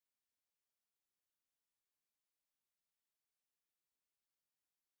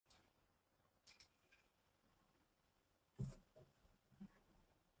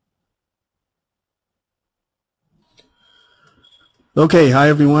Okay, hi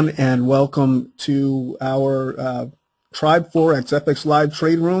everyone, and welcome to our Tribe Forex FX Live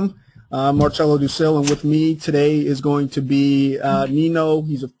Trade Room. Marcello and with me today is going to be Nino.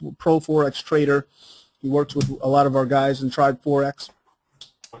 He's a pro Forex trader. He works with a lot of our guys in Tribe Forex.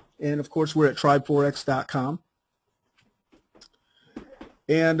 And of course, we're at tribeforex.com.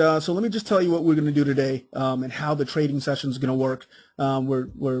 And so let me just tell you what we're going to do today and how the trading session is going to work.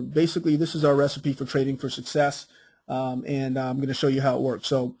 We're basically, this is our recipe for trading for success. And I'm going to show you how it works.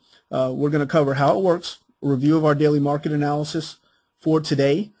 So we're going to cover how it works, a review of our daily market analysis for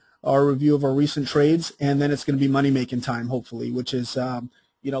today, our review of our recent trades, and then it's going to be money-making time, hopefully, which is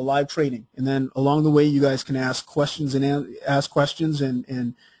live trading. And then along the way, you guys can ask questions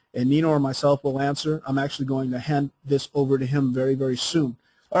and Nino or myself will answer. I'm actually going to hand this over to him very, very soon.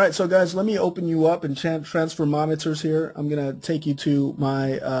 All right, so guys, let me open you up and transfer monitors here. I'm going to take you to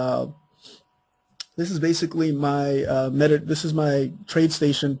my this is basically my this is my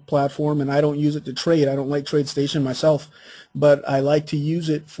TradeStation platform, and I don't use it to trade. I don't like TradeStation myself, but I like to use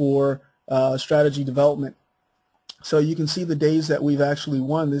it for strategy development. So you can see the days that we've actually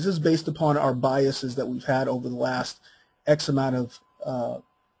won. This is based upon our biases that we've had over the last X amount of,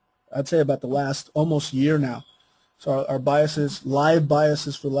 I'd say about the last almost year now. So our biases, live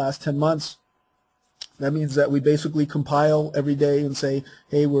biases for the last 10 months. That means that we basically compile every day and say,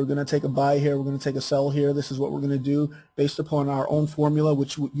 hey, we're going to take a buy here, we're going to take a sell here, this is what we're going to do based upon our own formula,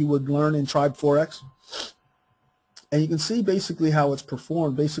 which you would learn in Tribe Forex. And you can see basically how it's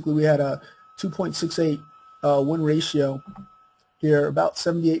performed. Basically, we had a 2.68 win ratio here, about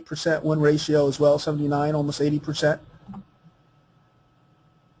 78% win ratio as well, 79, almost 80%.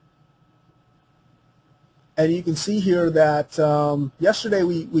 And you can see here that yesterday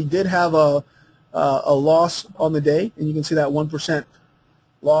we did have a loss on the day, and you can see that 1%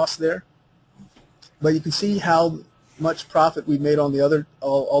 loss there. But you can see how much profit we made on the other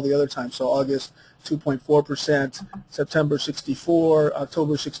all the other times. So August 2.4%, September 64,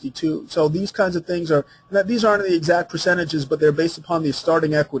 October 62. So these kinds of things are these aren't the exact percentages, but they're based upon the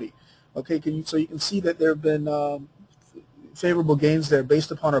starting equity. Okay, so you can see that there have been favorable gains there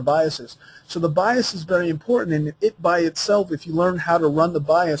based upon our biases. So the bias is very important, and it by itself, if you learn how to run the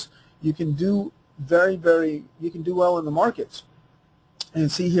bias, you can do you can do well in the markets.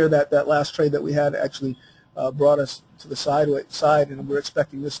 And see here that that last trade that we had actually brought us to the side, and we're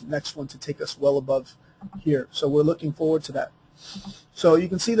expecting this next one to take us well above here. So we're looking forward to that. So you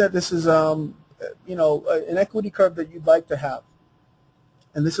can see that this is an equity curve that you'd like to have,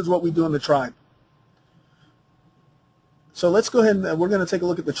 and this is what we do in the tribe. So let's go ahead and we're going to take a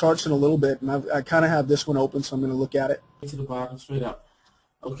look at the charts in a little bit, and I kind of have this one open, so I'm going to look at it. To the bottom, straight up.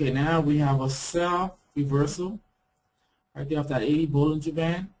 Okay, now we have a sell reversal right there off that 80 Bollinger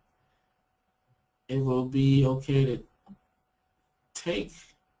Band. It will be okay to take,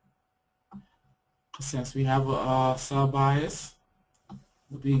 since we have a sell bias,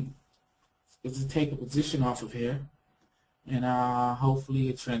 it's to take a position off of here, and hopefully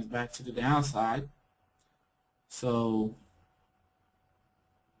it trends back to the downside. So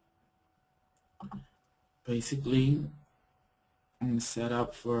basically, I'm going to set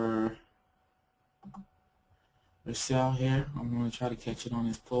up for a sell here. I'm going to try to catch it on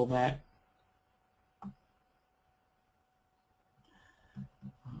this pullback.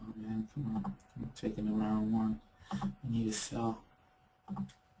 Oh man, come on. I'm taking the round one. I need a sell.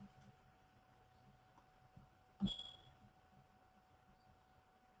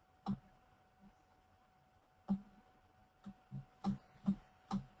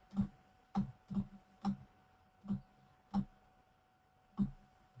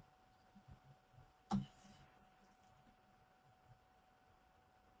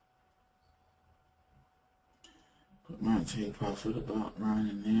 Put my take profit about right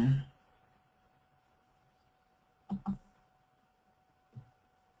in there.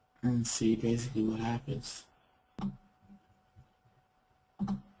 And see basically what happens.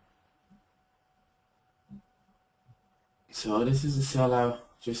 So this is a sell I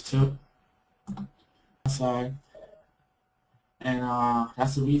just took. Side. And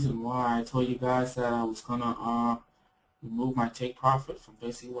that's the reason why I told you guys that I was gonna remove my take profit from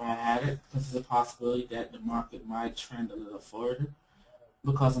basically where I had it, because there's a possibility that the market might trend a little further,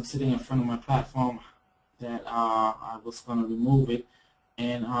 because I'm sitting in front of my platform that I was going to remove it,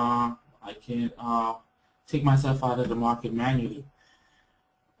 and I can take myself out of the market manually.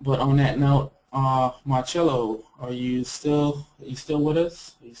 But on that note, Marcello, are you still with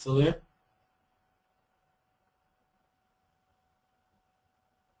us? Are you still there?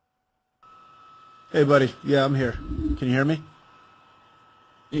 Hey buddy, yeah, I'm here. Can you hear me?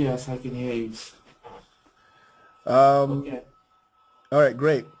 Yes, I can hear you. Okay. All right,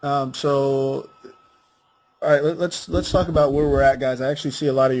 great. All right, let's talk about where we're at, guys. I actually see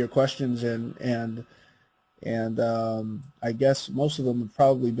a lot of your questions, and I guess most of them have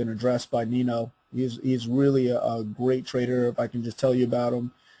probably been addressed by Nino. He's really a great trader. If I can just tell you about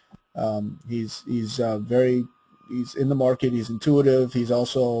him, he's in the market. He's intuitive. He's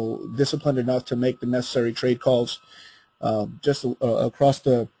also disciplined enough to make the necessary trade calls. Just across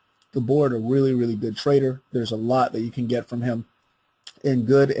the board, a really good trader. There's a lot that you can get from him in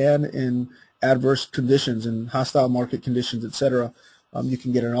good and in adverse conditions, in hostile market conditions, etc. You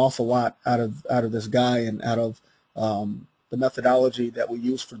can get an awful lot out of this guy and out of the methodology that we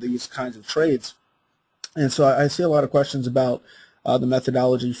use for these kinds of trades. And so I see a lot of questions about the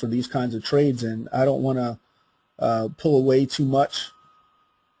methodology for these kinds of trades, and I don't want to pull away too much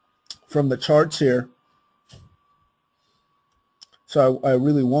from the charts here, so I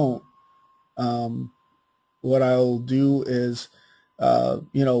really won't. What I'll do is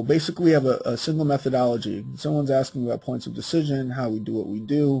basically we have a single methodology. Someone's asking about points of decision, how we do what we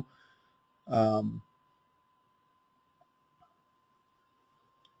do.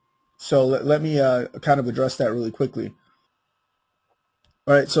 So let me kind of address that really quickly.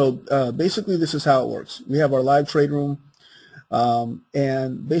 All right, so basically this is how it works. We have our live trade room,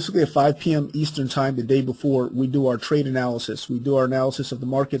 and basically at 5 p.m. Eastern time the day before, we do our trade analysis. We do our analysis of the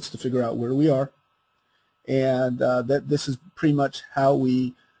markets to figure out where we are, and this is pretty much how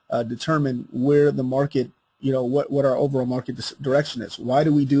we determine where the market, what our overall market direction is. Why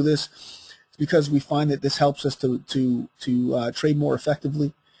do we do this? It's because we find that this helps us to trade more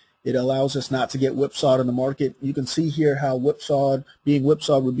effectively. It allows us not to get whipsawed in the market. You can see here how being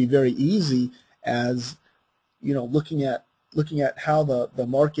whipsawed would be very easy, as looking at how the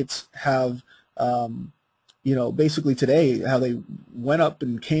markets have basically today, how they went up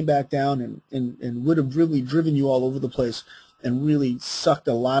and came back down and would have really driven you all over the place and really sucked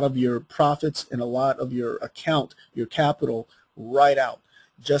a lot of your profits and a lot of your capital right out,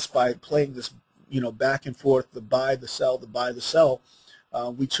 just by playing this back and forth, the buy, the sell, the buy, the sell.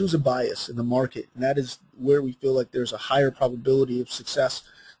 We choose a bias in the market, and that is where we feel like there's a higher probability of success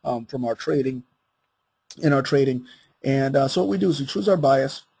from our trading. And so what we do is we choose our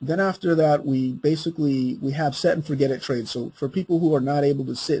bias. Then after that, we have set and forget it trades. So for people who are not able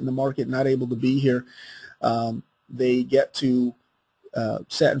to sit in the market, not able to be here, they get to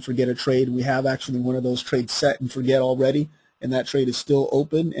set and forget a trade. We have actually one of those trades set and forget already, and that trade is still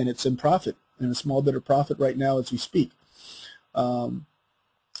open and it's in profit, in a small bit of profit right now as we speak.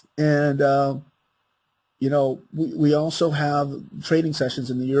 We also have trading sessions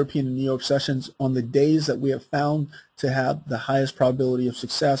in the European and New York sessions on the days that we have found to have the highest probability of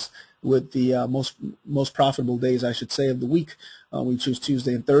success, with the most profitable days, I should say, of the week. We choose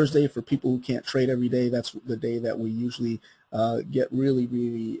Tuesday and Thursday. For people who can't trade every day, that's the day that we usually get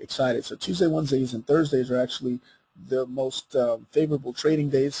really excited. So Tuesday, Wednesdays, and Thursdays are actually the most favorable trading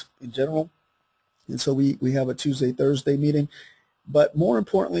days in general. And so we have a Tuesday, Thursday meeting. But more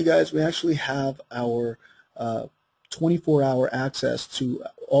importantly, guys, we actually have our 24-hour access to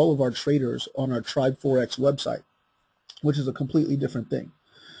all of our traders on our Tribe Forex website, which is a completely different thing.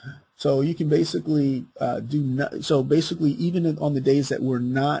 So you can basically even on the days that we're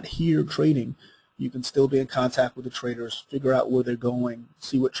not here trading, you can still be in contact with the traders, figure out where they're going,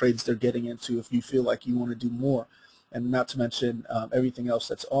 see what trades they're getting into if you feel like you want to do more, and not to mention everything else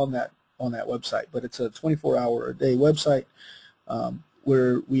that's on that website. But it's a 24-hour-a-day website.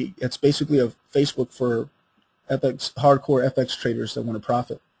 Where it's basically a Facebook for hardcore FX traders that want to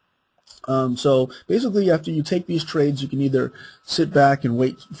profit. So basically, after you take these trades, you can either sit back and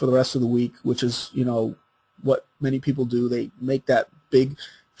wait for the rest of the week, which is what many people do. They make that big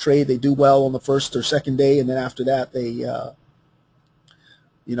trade, they do well on the first or second day, and then after that they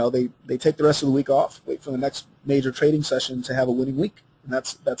take the rest of the week off, wait for the next major trading session to have a winning week, and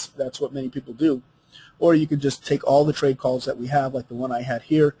that's what many people do. Or you could just take all the trade calls that we have, like the one I had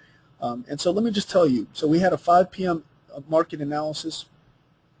here. And so let me just tell you, so we had a 5 p.m. market analysis.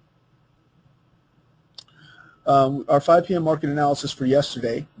 Our 5 p.m. market analysis for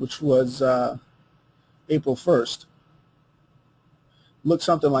yesterday, which was April 1st, looked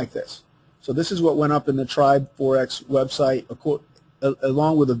something like this. So this is what went up in the Tribe Forex website,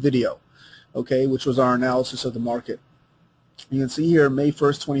 along with a video, okay, which was our analysis of the market. You can see here, May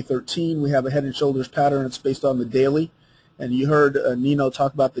 1st, 2013, we have a head and shoulders pattern. It's based on the daily, and you heard Nino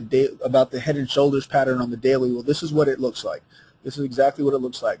talk about the head and shoulders pattern on the daily. Well, this is what it looks like. This is exactly what it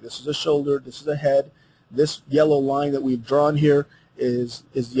looks like. This is a shoulder. This is a head. This yellow line that we've drawn here is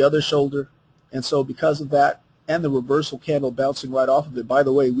the other shoulder, and so because of that and the reversal candle bouncing right off of it. By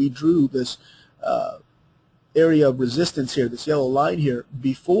the way, we drew this area of resistance here, this yellow line here,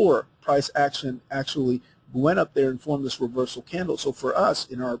 before price action actually went up there and formed this reversal candle. So for us,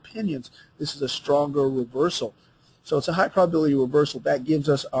 in our opinions, this is a stronger reversal. So it's a high probability reversal. That gives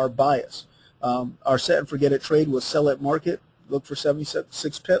us our bias. Our set and forget it trade was sell at market, look for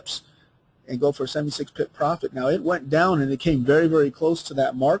 76 pips, and go for a 76 pip profit. Now it went down and it came very, very close to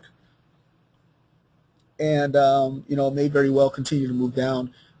that mark. And, you know, it may very well continue to move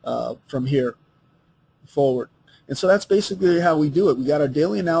down from here forward. And so that's basically how we do it. We got our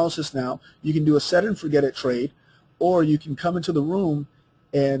daily analysis now. You can do a set and forget it trade, or you can come into the room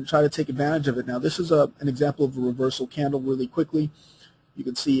and try to take advantage of it. Now this is an example of a reversal candle really quickly. You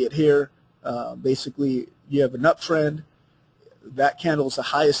can see it here. Basically, you have an uptrend. That candle is the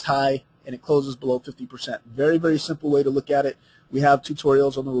highest high, and it closes below 50%. Very, very simple way to look at it. We have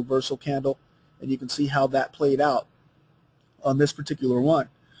tutorials on the reversal candle, and you can see how that played out on this particular one.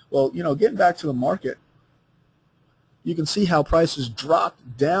 Well, you know, getting back to the market, you can see how prices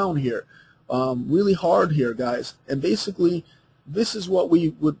dropped down here really hard here, guys. And basically, this is what we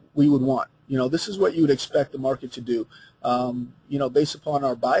would want. You know, this is what you would expect the market to do. You know, based upon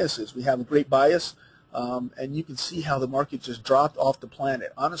our biases, we have a great bias, and you can see how the market just dropped off the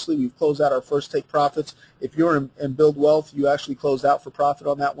planet. Honestly, we've closed out our first take profits. If you're in Build Wealth, you actually closed out for profit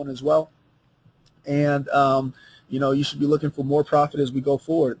on that one as well. And you know, you should be looking for more profit as we go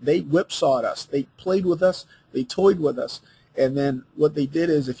forward. They whipsawed us. They played with us. They toyed with us. And then what they did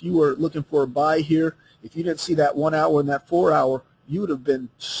is, if you were looking for a buy here, if you didn't see that 1 hour and that 4 hour, you would have been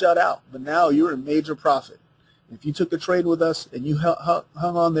shut out. But now you're in major profit. If you took the trade with us and you hung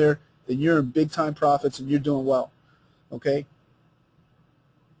on there, then you're in big time profits and you're doing well. Okay,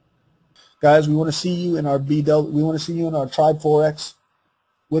 guys, we want to see you in our BW. We want to see you in our Tribe Forex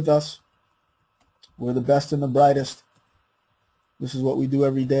with us. We're the best and the brightest. This is what we do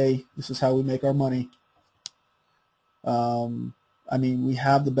every day. This is how we make our money. I mean, we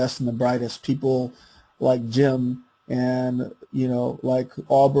have the best and the brightest people like Jim and, you know, like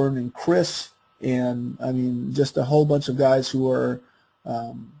Auburn and Chris, and I mean, just a whole bunch of guys who are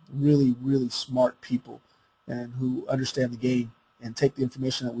really, really smart people and who understand the game and take the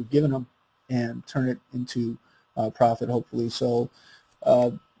information that we've given them and turn it into profit, hopefully. So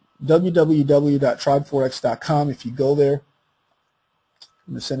www.tribeforex.com. If you go there,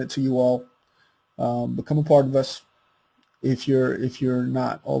 I'm going to send it to you all. Become a part of us if you're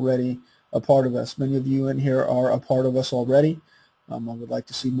not already a part of us. Many of you in here are a part of us already. I would like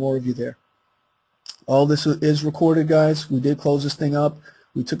to see more of you there. All this is recorded, guys. We did close this thing up.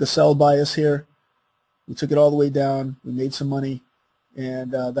 We took a sell bias here. We took it all the way down. We made some money,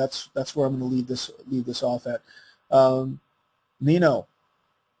 and that's where I'm going to leave this off at. Nino,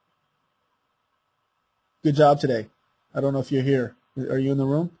 good job today. I don't know if you're here. Are you in the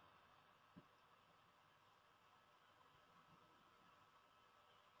room?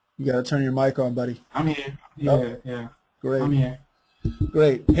 You got to turn your mic on, buddy. I'm here. Yeah, oh, yeah. Great. I'm here.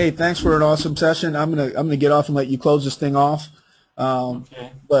 Great. Hey, thanks for an awesome session. I'm gonna get off and let you close this thing off.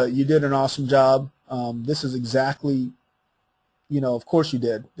 Okay. But you did an awesome job. This is exactly, you know, of course you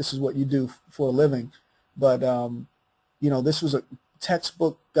did. This is what you do for a living. But you know, this was a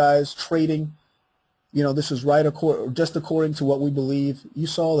textbook, guys, trading. You know, this is right just according to what we believe. You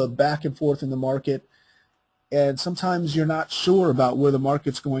saw the back and forth in the market, and sometimes you're not sure about where the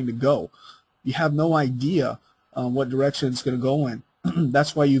market's going to go. You have no idea what direction it's going to go in.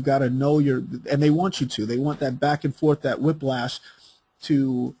 That's why you've got to know and they want you to. They want that back and forth, that whiplash,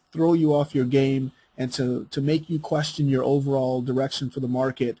 to throw you off your game and to make you question your overall direction for the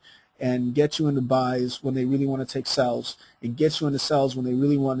market and get you into buys when they really want to take sells and get you into sells when they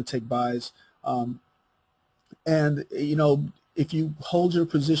really want to take buys. And, you know, if you hold your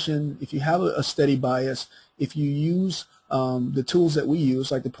position, if you have a steady bias, if you use the tools that we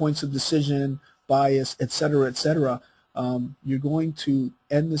use, like the points of decision, bias, etc., you're going to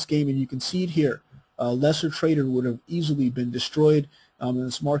end this game. And you can see it here. A lesser trader would have easily been destroyed in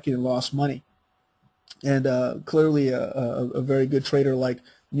this market and lost money. And clearly a very good trader like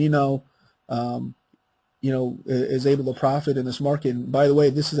Nino, you know, is able to profit in this market. And by the way,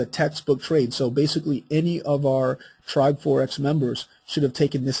 this is a textbook trade. So basically any of our Tribe Forex members should have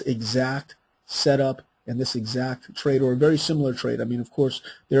taken this exact setup and this exact trade, or a very similar trade. I mean, of course,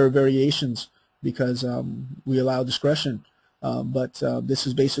 there are variations because we allow discretion, but this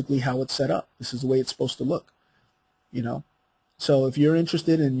is basically how it's set up. This is the way it's supposed to look, you know. So if you're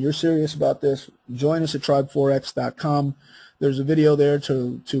interested and you're serious about this, join us at tribeforex.com. There's a video there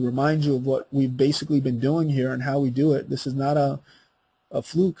to remind you of what we've basically been doing here and how we do it. This is not a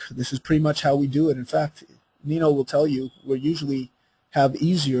fluke. This is pretty much how we do it. In fact, Nino will tell you we usually have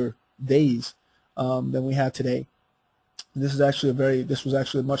easier days than we had today. And this was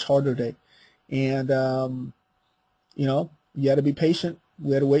actually a much harder day. And, you know, you had to be patient.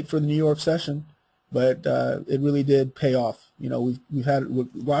 We had to wait for the New York session, but it really did pay off. You know, we're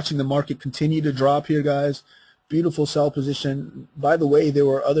watching the market continue to drop here, guys. Beautiful sell position. By the way, there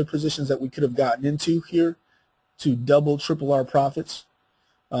were other positions that we could have gotten into here to double, triple our profits.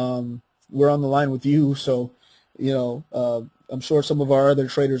 We're on the line with you, so, you know, I'm sure some of our other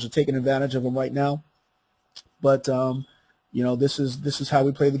traders are taking advantage of them right now. But you know, this is how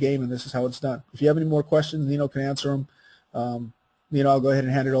we play the game, and this is how it's done. If you have any more questions, Nino can answer them. Nino, I'll go ahead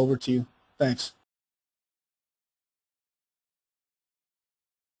and hand it over to you. Thanks.